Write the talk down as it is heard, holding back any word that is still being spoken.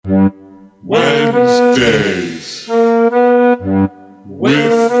Wednesdays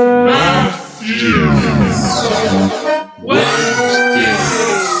with Matthew.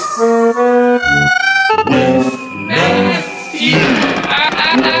 Wednesdays with Matthew.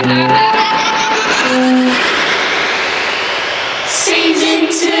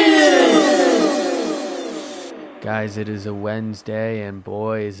 Season 2. Guys, it is a Wednesday, and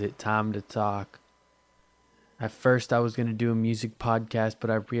boy, is it time to talk. At first, I was going to do a music podcast,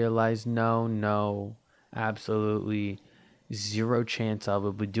 but I realized no, absolutely zero chance I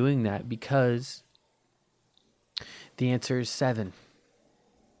will be doing that because the answer is 7.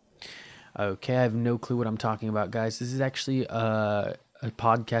 Okay, I have no clue what I'm talking about, guys. This is actually a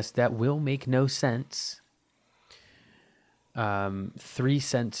podcast that will make no sense. 3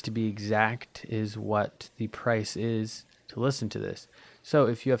 cents to be exact is what the price is to listen to this. So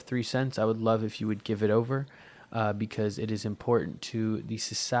if you have 3 cents, I would love if you would give it over because it is important to the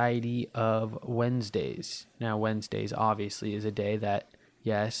Society of Wednesdays. Now, Wednesdays obviously is a day that,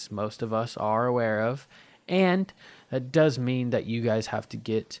 yes, most of us are aware of, and that does mean that you guys have to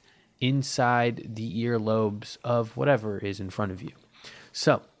get inside the earlobes of whatever is in front of you.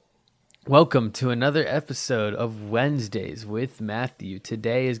 So, welcome to another episode of Wednesdays with Matthew.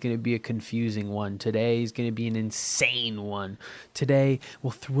 Today is going to be a confusing one. Today is going to be an insane one. Today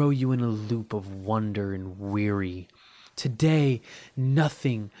will throw you in a loop of wonder and weary. Today,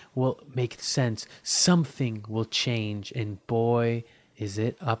 nothing will make sense. Something will change, and boy, is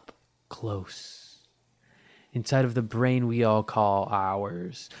it up close. Inside of the brain we all call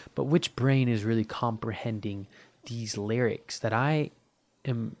ours. But which brain is really comprehending these lyrics that I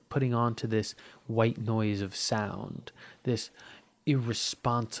am putting onto this white noise of sound, this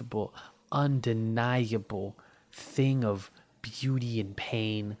irresponsible, undeniable thing of beauty and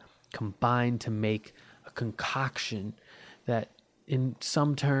pain combined to make a concoction that in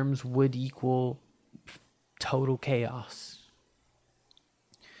some terms would equal total chaos.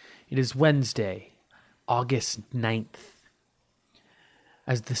 It is Wednesday, August 9th.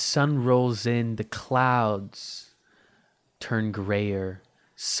 As the sun rolls in, the clouds turn grayer.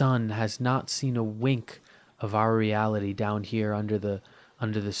 Sun has not seen a wink of our reality down here under the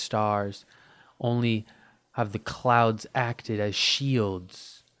stars. Only have the clouds acted as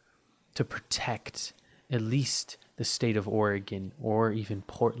shields to protect at least the state of Oregon or even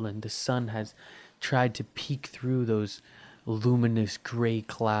Portland. The sun has tried to peek through those luminous gray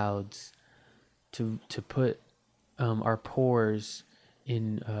clouds to put our pores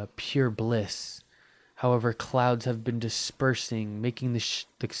in pure bliss. However, clouds have been dispersing, making the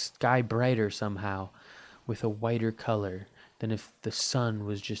sky brighter somehow with a whiter color than if the sun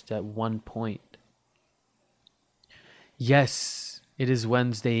was just at one point. Yes, it is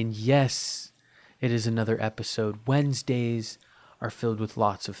Wednesday, and yes, it is another episode. Wednesdays are filled with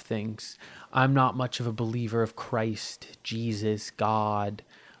lots of things. I'm not much of a believer of Christ, Jesus, God,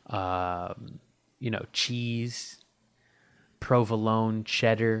 cheese, provolone,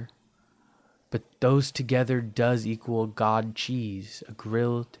 cheddar. But those together does equal God cheese, a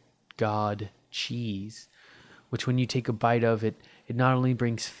grilled God cheese, which when you take a bite of it, it not only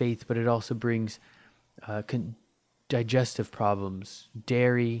brings faith, but it also brings digestive problems.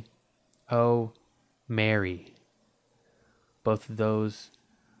 Dairy, Mary. Both of those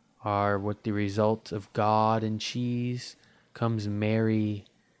are what the result of God and cheese comes Mary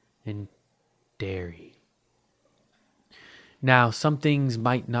and dairy. Now, some things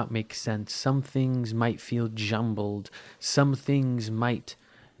might not make sense. Some things might feel jumbled. Some things might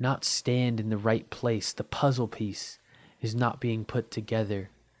not stand in the right place. The puzzle piece is not being put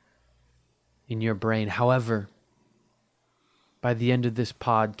together in your brain. However, by the end of this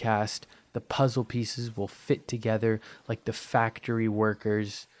podcast, the puzzle pieces will fit together like the factory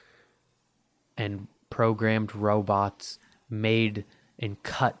workers and programmed robots made and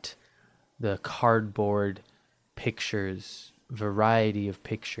cut the cardboard pictures, variety of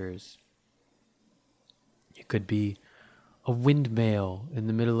pictures. It could be a windmill in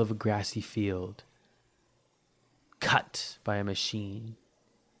the middle of a grassy field, cut by a machine.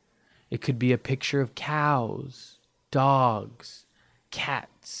 It could be a picture of cows, dogs,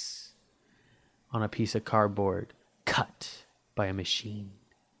 cats on a piece of cardboard, cut by a machine.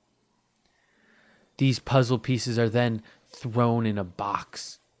 These puzzle pieces are then thrown in a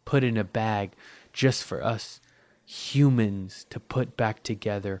box, put in a bag, just for us humans to put back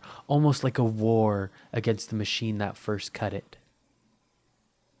together, almost like a war against the machine that first cut it.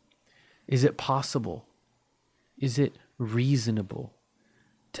 Is it possible? Is it reasonable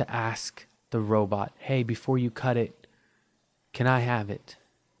to ask the robot, hey, before you cut it, can I have it?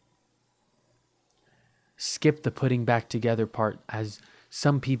 Skip the putting back together part, as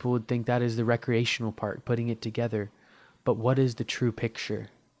Some people would think that is the recreational part, putting it together. But what is the true picture?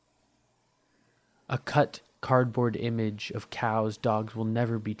 A cut cardboard image of cows, dogs will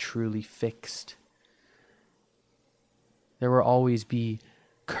never be truly fixed. There will always be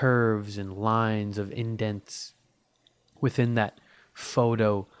curves and lines of indents within that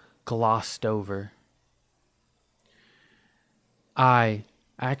photo glossed over. I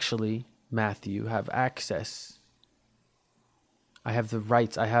actually, Matthew, have access. I have the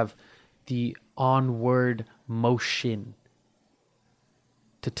rights. I have the onward motion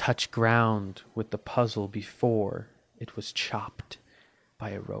to touch ground with the puzzle before it was chopped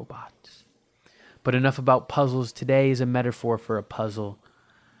by a robot. But enough about puzzles. Today is a metaphor for a puzzle.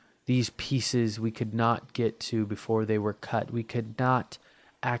 These pieces we could not get to before they were cut. We could not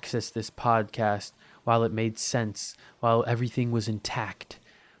access this podcast while it made sense, while everything was intact,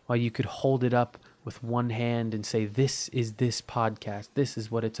 while you could hold it up with one hand and say, this is this podcast. This is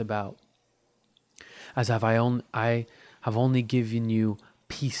what it's about. As I have only given you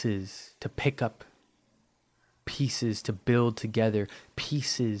pieces to pick up, pieces to build together,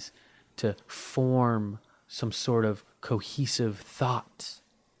 pieces to form some sort of cohesive thought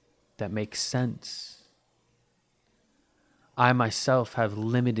that makes sense. I myself have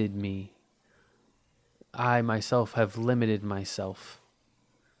limited me. I myself have limited myself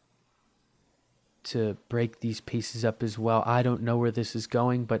to break these pieces up as well. I don't know where this is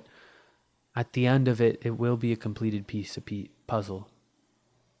going, but at the end of it, it will be a completed piece of puzzle.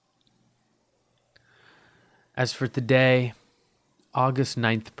 As for today, August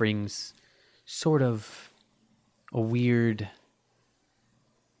 9th brings sort of a weird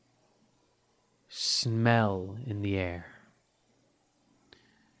smell in the air.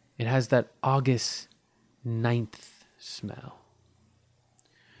 It has that August 9th smell.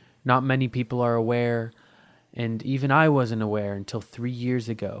 Not many people are aware, and even I wasn't aware until 3 years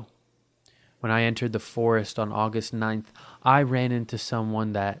ago. When I entered the forest on August 9th, I ran into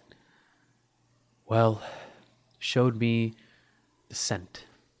someone that, well, showed me the scent,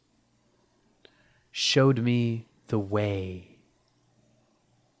 showed me the way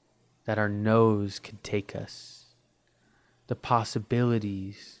that our nose could take us, the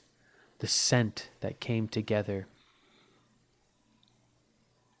possibilities, the scent that came together.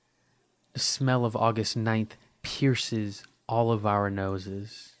 The smell of August 9th pierces all of our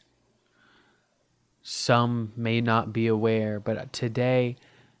noses. Some may not be aware, but today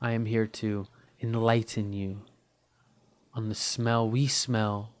I am here to enlighten you on the smell we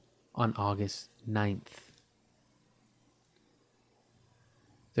smell on August 9th.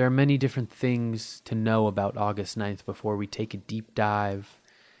 There are many different things to know about August 9th before we take a deep dive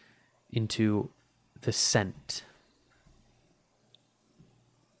into the scent.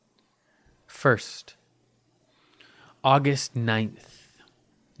 First, August 9th,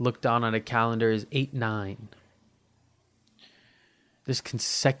 looked on a calendar, is 8-9. This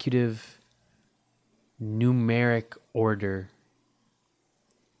consecutive numeric order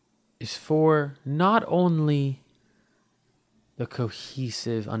is for not only the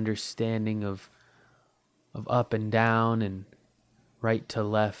cohesive understanding of up and down and right to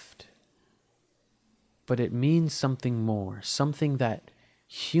left, but it means something more, something that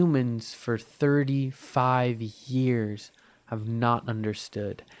humans for 35 years have not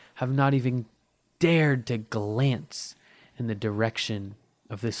understood, have not even dared to glance in the direction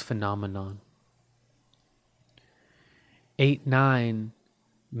of this phenomenon. 8-9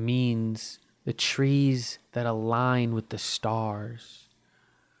 means the trees that align with the stars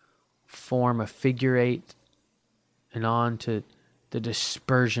form a figure 8 and on to the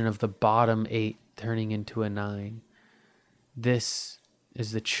dispersion of the bottom 8 turning into a 9. This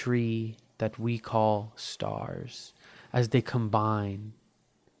is the tree that we call stars as they combine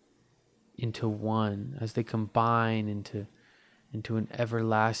into one, as they combine into an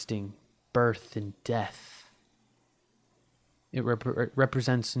everlasting birth and death. It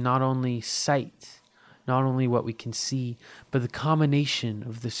represents not only sight, not only what we can see, but the combination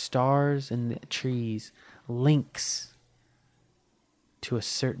of the stars and the trees links to a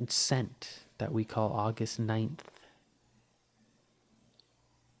certain scent that we call August 9th.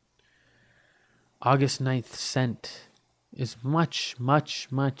 August 9th scent is much, much,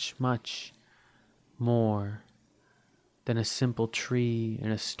 much, much more than a simple tree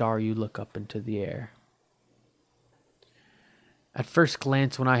and a star you look up into the air. At first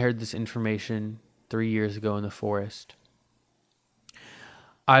glance, when I heard this information 3 years ago in the forest,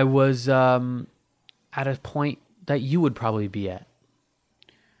 I was at a point that you would probably be at.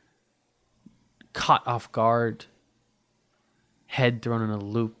 Caught off guard, head thrown in a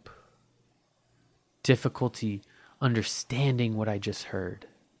loop, difficulty understanding what I just heard.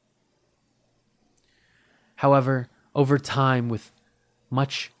 However, over time, with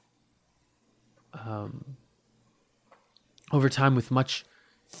much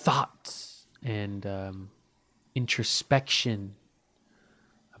thoughts and introspection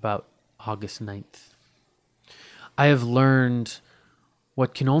about August 9th, I have learned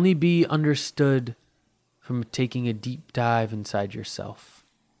what can only be understood from taking a deep dive inside yourself.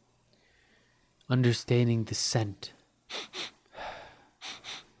 Understanding the scent.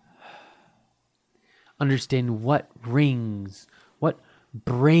 Understand what brings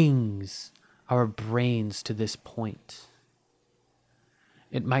our brains to this point.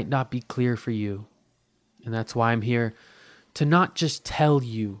 It might not be clear for you, and that's why I'm here to not just tell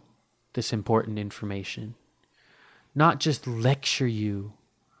you this important information, not just lecture you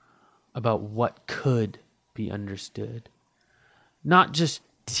about what could be understood, not just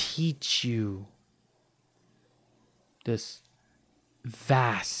teach you this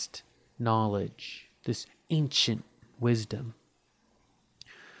vast knowledge, this ancient wisdom,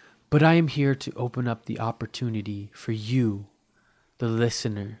 but I am here to open up the opportunity for you, the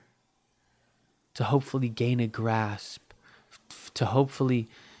listener, to hopefully gain a grasp, to hopefully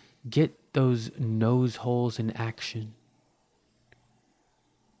get those nose holes in action,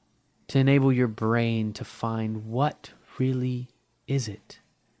 to enable your brain to find what really is it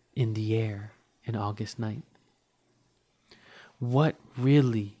in the air in August 9th. What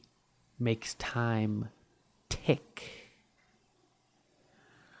really makes time tick?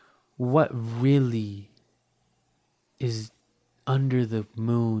 What really is under the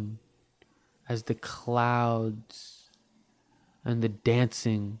moon as the clouds and the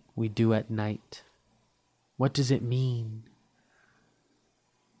dancing we do at night? What does it mean?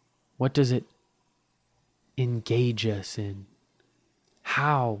 What does it engage us in?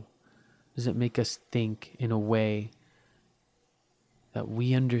 How does it make us think in a way that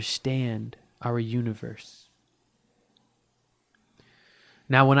we understand our universe?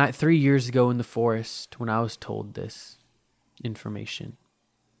 Now, 3 years ago in the forest, when I was told this information,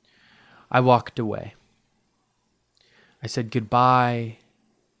 I walked away. I said goodbye,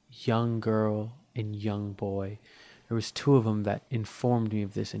 young girl and young boy. There was 2 of them that informed me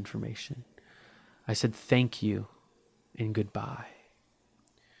of this information. I said thank you and goodbye.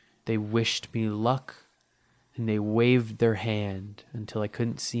 They wished me luck, and they waved their hand until I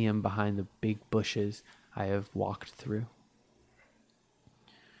couldn't see them behind the big bushes I have walked through.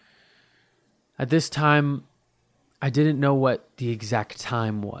 At this time, I didn't know what the exact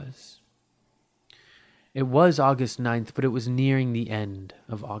time was. It was August 9th, but it was nearing the end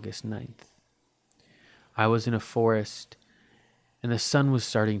of August 9th. I was in a forest, and the sun was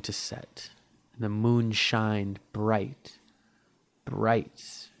starting to set, and the moon shined bright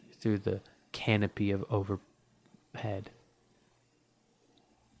through the canopy of overhead.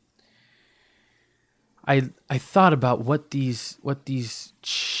 I thought about what these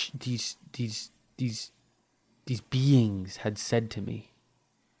beings had said to me.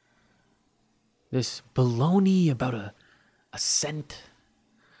 This baloney about a scent.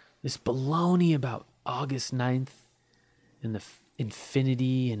 This baloney about August 9th and the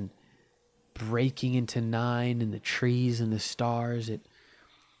infinity and breaking into 9 and the trees and the stars. It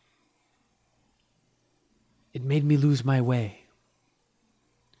made me lose my way.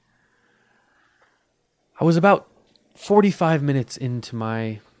 I was about 45 minutes into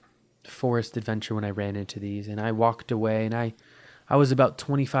my forest adventure when I ran into these, and I walked away, and I was about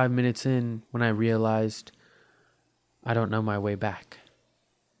 25 minutes in when I realized I don't know my way back.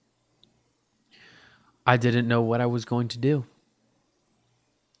 I didn't know what I was going to do.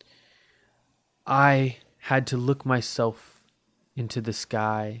 I had to look myself into the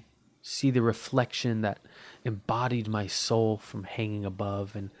sky, see the reflection that embodied my soul from hanging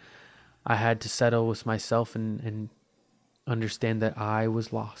above, and I had to settle with myself and understand that I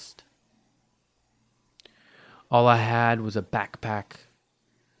was lost. All I had was a backpack.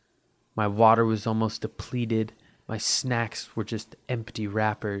 My water was almost depleted. My snacks were just empty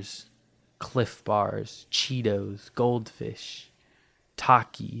wrappers, Cliff Bars, Cheetos, Goldfish,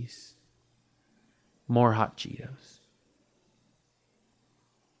 Takis, more hot Cheetos,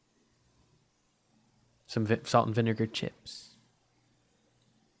 some salt and vinegar chips.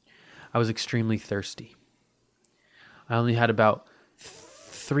 I was extremely thirsty. I only had about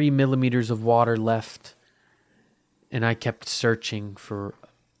 3 millimeters of water left, and I kept searching for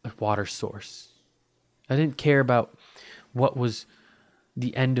a water source. I didn't care about what was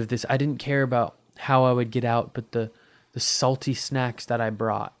the end of this. I didn't care about how I would get out, but the salty snacks that I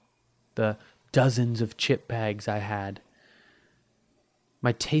brought, the dozens of chip bags I had,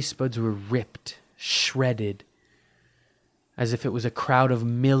 my taste buds were ripped, shredded as if it was a crowd of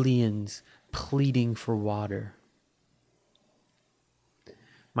millions pleading for water.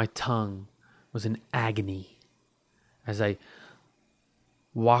 My tongue was in agony as I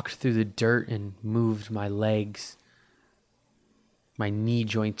walked through the dirt and moved my legs, my knee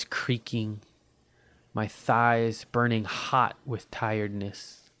joints creaking, my thighs burning hot with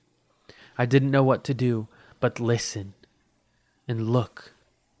tiredness. I didn't know what to do but listen and look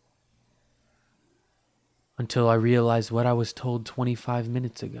until I realized what I was told 25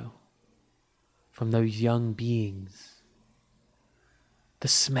 minutes ago from those young beings. The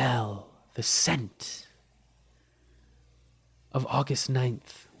smell, the scent of August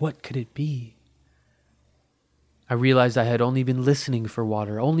 9th. What could it be? I realized I had only been listening for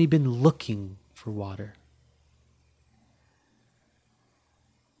water, only been looking for water.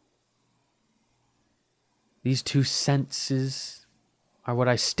 These two senses are what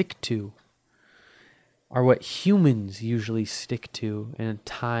I stick to, are what humans usually stick to in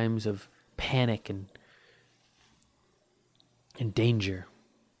times of panic and danger.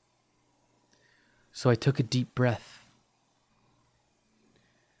 So I took a deep breath.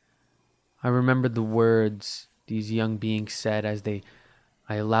 I remembered the words these young beings said as I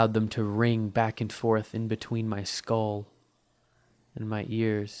allowed them to ring back and forth in between my skull and my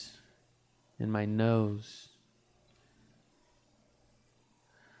ears and my nose.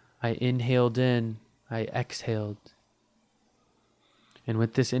 I inhaled in, I exhaled. And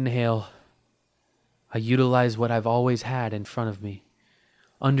with this inhale, I utilized what I've always had in front of me,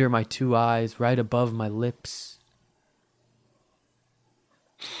 under my two eyes, right above my lips.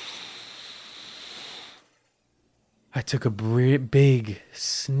 I took a big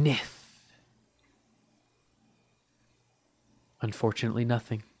sniff. Unfortunately,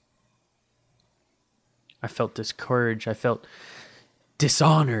 nothing. I felt discouraged. I felt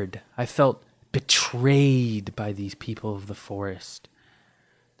dishonored. I felt betrayed by these people of the forest,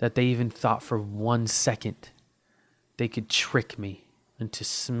 that they even thought for 1 second they could trick me into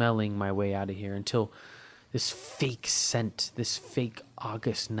smelling my way out of here, until this fake scent, this fake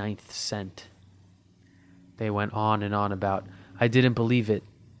August 9th scent, they went on and on about. I didn't believe it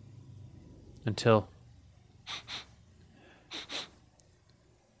until...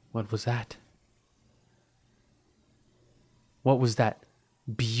 What was that? What was that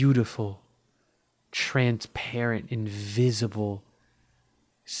beautiful, transparent, invisible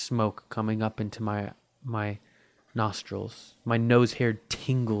smoke coming up into my nostrils? My nose hair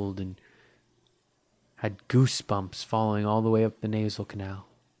tingled and had goosebumps following all the way up the nasal canal.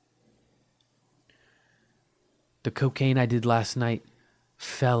 The cocaine I did last night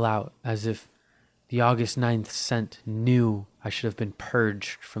fell out as if the August 9th scent knew I should have been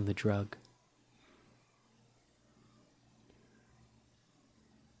purged from the drug.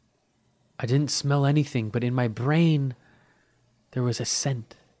 I didn't smell anything, but in my brain, there was a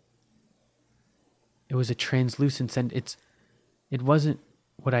scent. It was a translucent scent. It wasn't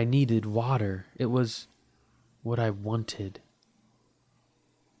what I needed, water. It was what I wanted.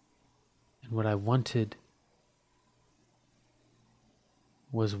 And what I wanted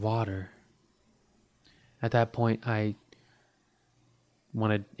was water. At that point, I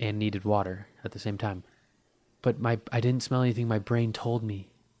wanted and needed water at the same time. But I didn't smell anything. My brain told me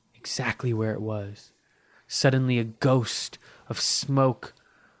exactly where it was. Suddenly a ghost of smoke,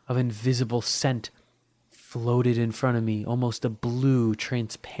 of invisible scent, floated in front of me, almost a blue,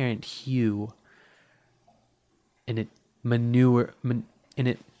 transparent hue. And it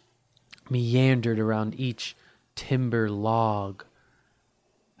meandered around each timber log.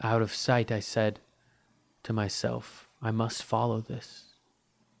 Out of sight, I said to myself, I must follow this.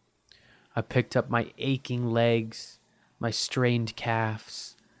 I picked up my aching legs, my strained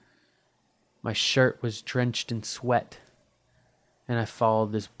calves. My shirt was drenched in sweat, and I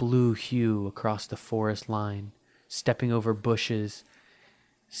followed this blue hue across the forest line, stepping over bushes,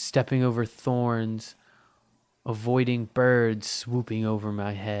 stepping over thorns, avoiding birds swooping over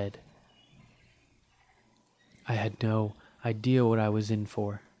my head. I had no idea what I was in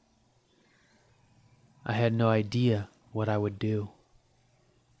for. I had no idea what I would do.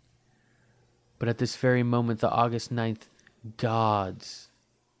 But at this very moment, the August 9th gods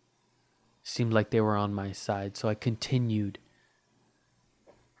seemed like they were on my side, so I continued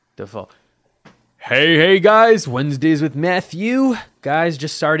to fall. Hey guys, Wednesdays with Matthew. Guys,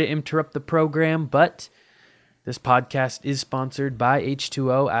 just sorry to interrupt the program, but this podcast is sponsored by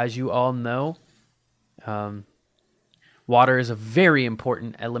H2O, as you all know. Water is a very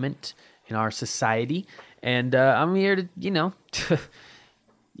important element in our society, and I'm here to,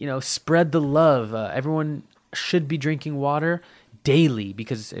 spread the love. Everyone should be drinking water daily,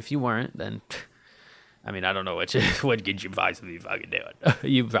 because if you weren't, then I mean, I don't know what could you possibly fucking doing.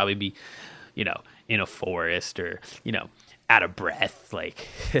 You'd probably be, in a forest or, out of breath, like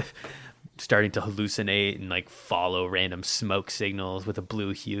starting to hallucinate and like follow random smoke signals with a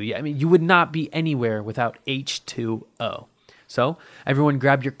blue hue. Yeah, I mean, you would not be anywhere without H2O. So everyone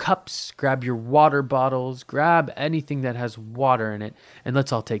grab your cups, grab your water bottles, grab anything that has water in it, and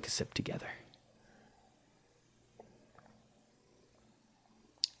let's all take a sip together.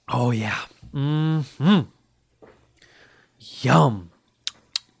 Oh, yeah. Mm-hmm. Yum.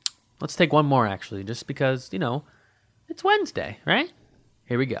 Let's take one more, actually, just because, it's Wednesday, right?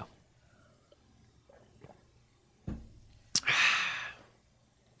 Here we go.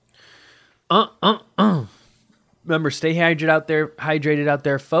 Remember, stay hydrated out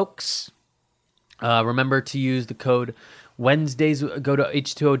there, folks. Remember to use the code Wednesdays. Go to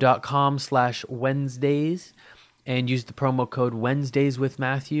h2o.com/Wednesdays and use the promo code Wednesdays with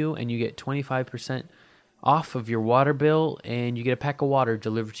Matthew, and you get 25% off of your water bill, and you get a pack of water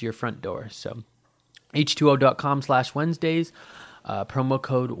delivered to your front door. So h2o.com/Wednesdays, promo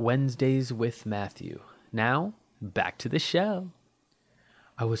code Wednesdays with Matthew. Now, back to the show.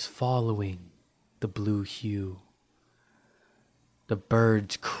 I was following the blue hue. The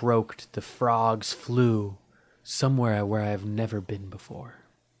birds croaked, the frogs flew, somewhere where I have never been before.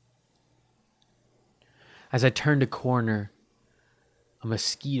 As I turned a corner, a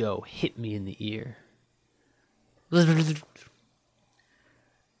mosquito hit me in the ear. I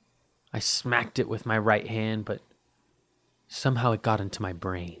smacked it with my right hand, but somehow it got into my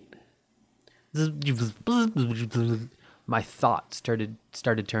brain. My thoughts started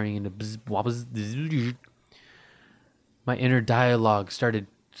turning into bzz. My inner dialogue started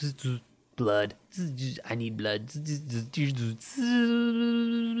blood. I need blood.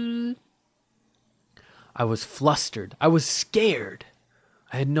 I was flustered. I was scared.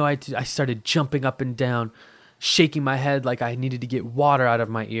 I had no idea. I started jumping up and down, shaking my head like I needed to get water out of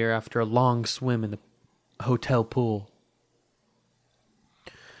my ear after a long swim in the hotel pool.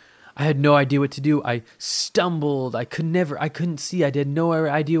 I had no idea what to do. I stumbled. I couldn't see. I had no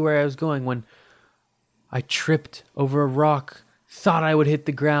idea where I was going when I tripped over a rock, thought I would hit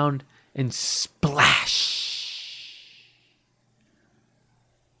the ground, and splash!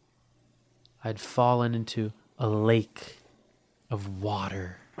 I'd fallen into a lake of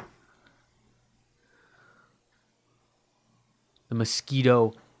water. The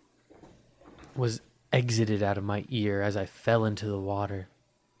mosquito was exited out of my ear as I fell into the water.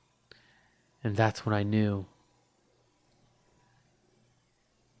 And that's when I knew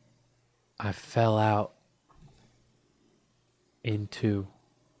I fell out into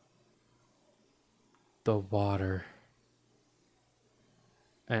the water.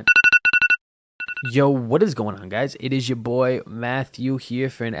 And yo, what is going on, guys? It is your boy Matthew here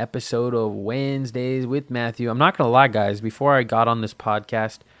for an episode of Wednesdays with Matthew. I'm not gonna lie, guys, before I got on this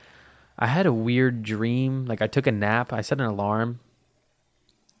podcast, I had a weird dream. Like, I took a nap, I set an alarm,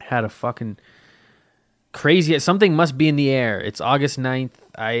 had a fucking crazy, something must be in the air. It's August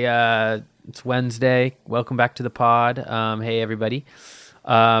 9th. It's Wednesday. Welcome back to the pod. Hey, everybody.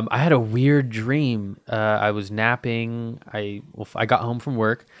 I had a weird dream. I was napping. I got home from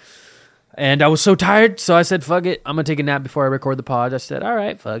work, and I was so tired, so I said, fuck it. I'm going to take a nap before I record the pod. I said, all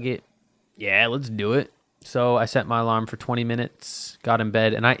right, fuck it. Yeah, let's do it. So I set my alarm for 20 minutes, got in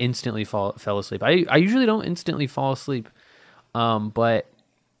bed, and I instantly fell asleep. I usually don't instantly fall asleep, but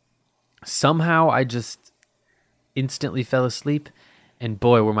somehow I just instantly fell asleep, and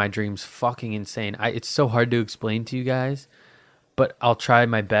boy, were my dreams fucking insane. It's so hard to explain to you guys, but I'll try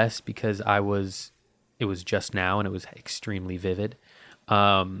my best because it was just now and it was extremely vivid.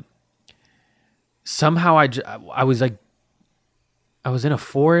 Somehow I was like, I was in a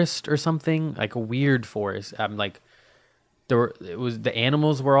forest or something, like a weird forest. I'm like, the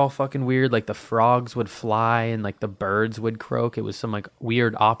animals were all fucking weird. Like the frogs would fly and like the birds would croak. It was some like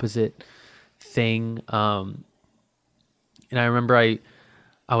weird opposite thing. And I remember I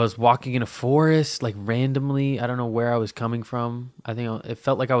was walking in a forest, like randomly. I don't know where I was coming from. I think it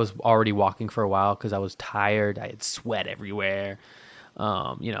felt like I was already walking for a while because I was tired. I had sweat everywhere.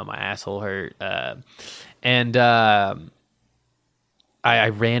 My asshole hurt. And I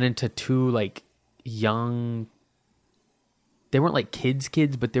ran into two like young, they weren't like kids,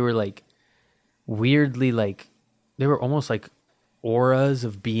 but they were like weirdly like, they were almost like auras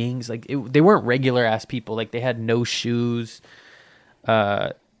of beings. Like they weren't regular ass people. Like they had no shoes.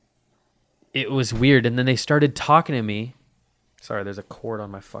 It was weird. And then they started talking to me. Sorry, there's a cord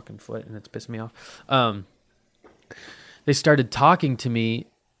on my fucking foot and it's pissed me off. They started talking to me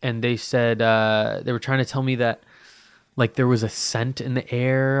and they said, they were trying to tell me that like there was a scent in the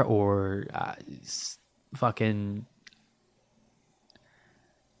air or fucking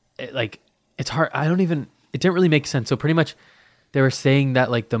it's hard. It didn't really make sense. So pretty much they were saying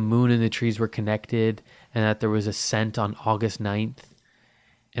that like the moon and the trees were connected and that there was a scent on August 9th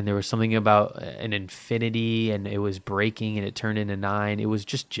and there was something about an infinity and it was breaking and it turned into 9. It was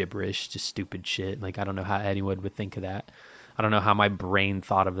just gibberish, just stupid shit. Like, I don't know how anyone would think of that. I don't know how my brain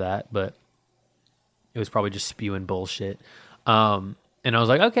thought of that, but it was probably just spewing bullshit. And I was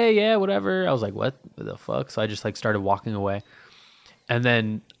like, okay, yeah, whatever. I was like, what the fuck? So I just like started walking away. And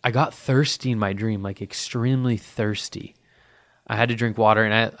then I got thirsty in my dream, like extremely thirsty. I had to drink water,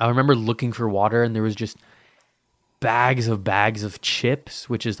 and I remember looking for water, and there was just bags of chips,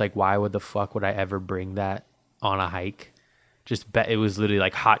 which is like, why would the fuck would I ever bring that on a hike? It was literally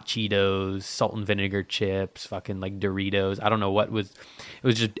like hot Cheetos, salt and vinegar chips, fucking like Doritos. I don't know what was. It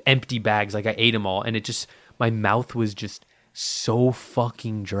was just empty bags. Like I ate them all, and it just, my mouth was just so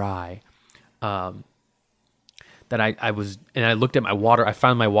fucking dry. That I looked at my water. I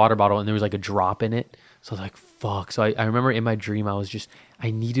found my water bottle, and there was like a drop in it. So I was like, fuck. So I remember in my dream, I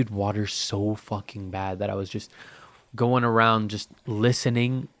needed water so fucking bad that I was just going around just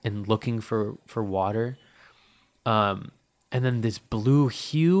listening and looking for water. And then this blue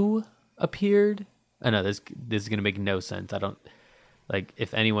hue appeared. I know this is going to make no sense. I don't, like,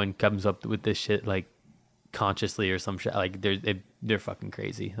 if anyone comes up with this shit, like, consciously or some shit, like, they're fucking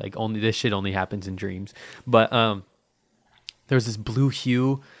crazy. Like, this shit only happens in dreams. But there was this blue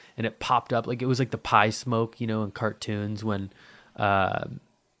hue, and it popped up like it was like the pie smoke, you know, in cartoons when,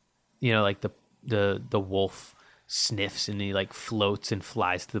 you know, like the wolf sniffs and he like floats and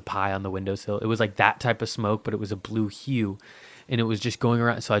flies to the pie on the windowsill. It was like that type of smoke, but it was a blue hue, and it was just going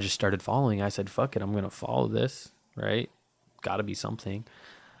around. So I just started following. I said, "Fuck it, I'm gonna follow this. Right? Got to be something."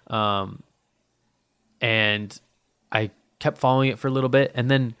 And I kept following it for a little bit, and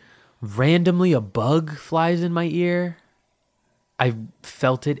then randomly a bug flies in my ear. I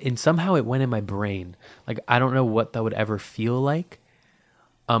felt it, and somehow it went in my brain. Like, I don't know what that would ever feel like,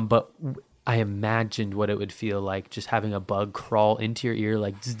 but I imagined what it would feel like just having a bug crawl into your ear,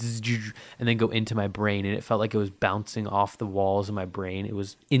 like, and then go into my brain, and it felt like it was bouncing off the walls of my brain. It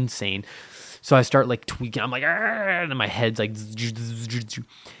was insane. So I start, like, tweaking. I'm like, and my head's like,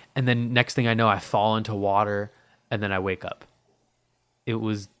 and then next thing I know, I fall into water, and then I wake up.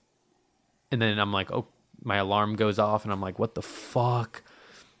 And then I'm like, oh, my alarm goes off, and I'm like, what the fuck?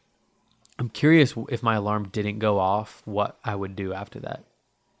 I'm curious if my alarm didn't go off, what I would do after that.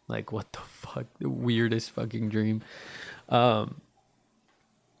 Like, what the fuck? The weirdest fucking dream. Yeah,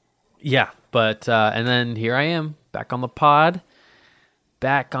 but, and then here I am, back on the pod.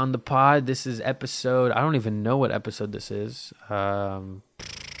 This is episode, I don't even know what episode this is. I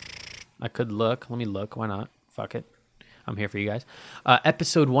could look. Let me look. Why not? Fuck it. I'm here for you guys.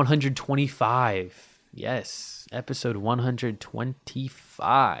 Episode 125. Yes, episode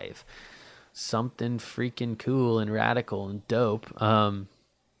 125. Something freaking cool and radical and dope. I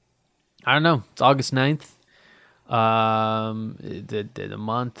don't know. It's August 9th. The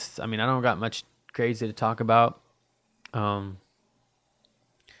month. I mean, I don't got much crazy to talk about. I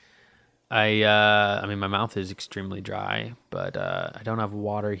mean, my mouth is extremely dry, but I don't have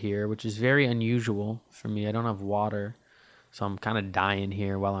water here, which is very unusual for me. I don't have water, so I'm kind of dying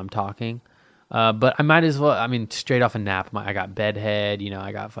here while I'm talking. But I might as well, I mean, straight off a nap. I got bedhead, you know,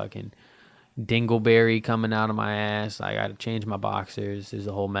 I got fucking dingleberry coming out of my ass. I got to change my boxers. There's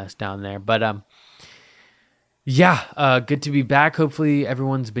a whole mess down there. But yeah, good to be back. Hopefully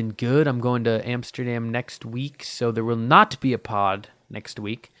everyone's been good. I'm going to Amsterdam next week, so there will not be a pod next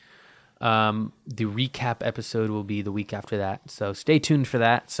week. The recap episode will be the week after that, so stay tuned for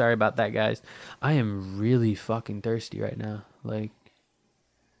that. Sorry about that, guys. I am really fucking thirsty right now. Like,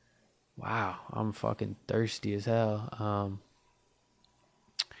 wow, I'm fucking thirsty as hell.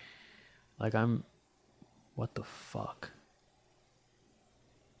 Like, what the fuck?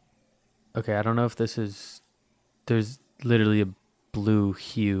 Okay, I don't know if there's literally a blue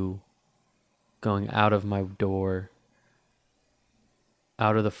hue going out of my door,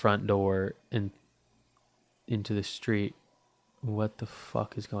 out of the front door, and into the street. What the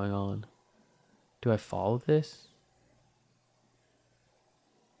fuck is going on? Do I follow this?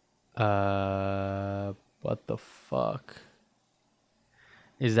 What the fuck?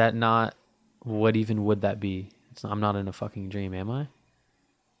 Is that not, what even would that be? I'm not in a fucking dream, am I?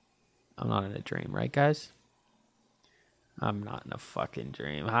 I'm not in a dream, right, guys? I'm not in a fucking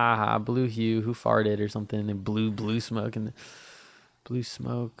dream. Ha ha, blue hue, who farted or something, and blue smoke, and blue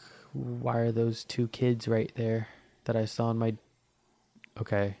smoke. Why are those two kids right there that I saw in my...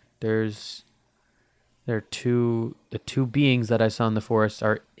 Okay, the two beings that I saw in the forest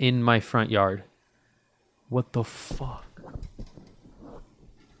are in my front yard. What the fuck?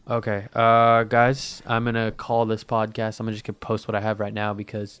 Okay, guys, I'm gonna call this podcast. I'm just gonna post what I have right now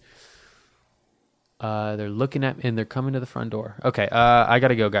because they're looking at me and they're coming to the front door. Okay, I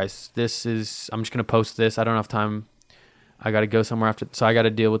gotta go, guys. I'm just gonna post this. I don't have time. I gotta go somewhere after, so I gotta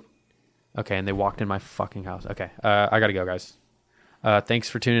deal with. Okay, and they walked in my fucking house. Okay, I gotta go, guys. Thanks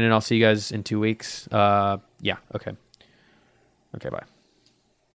for tuning in. I'll see you guys in 2 weeks. Yeah. Okay. Okay. Bye.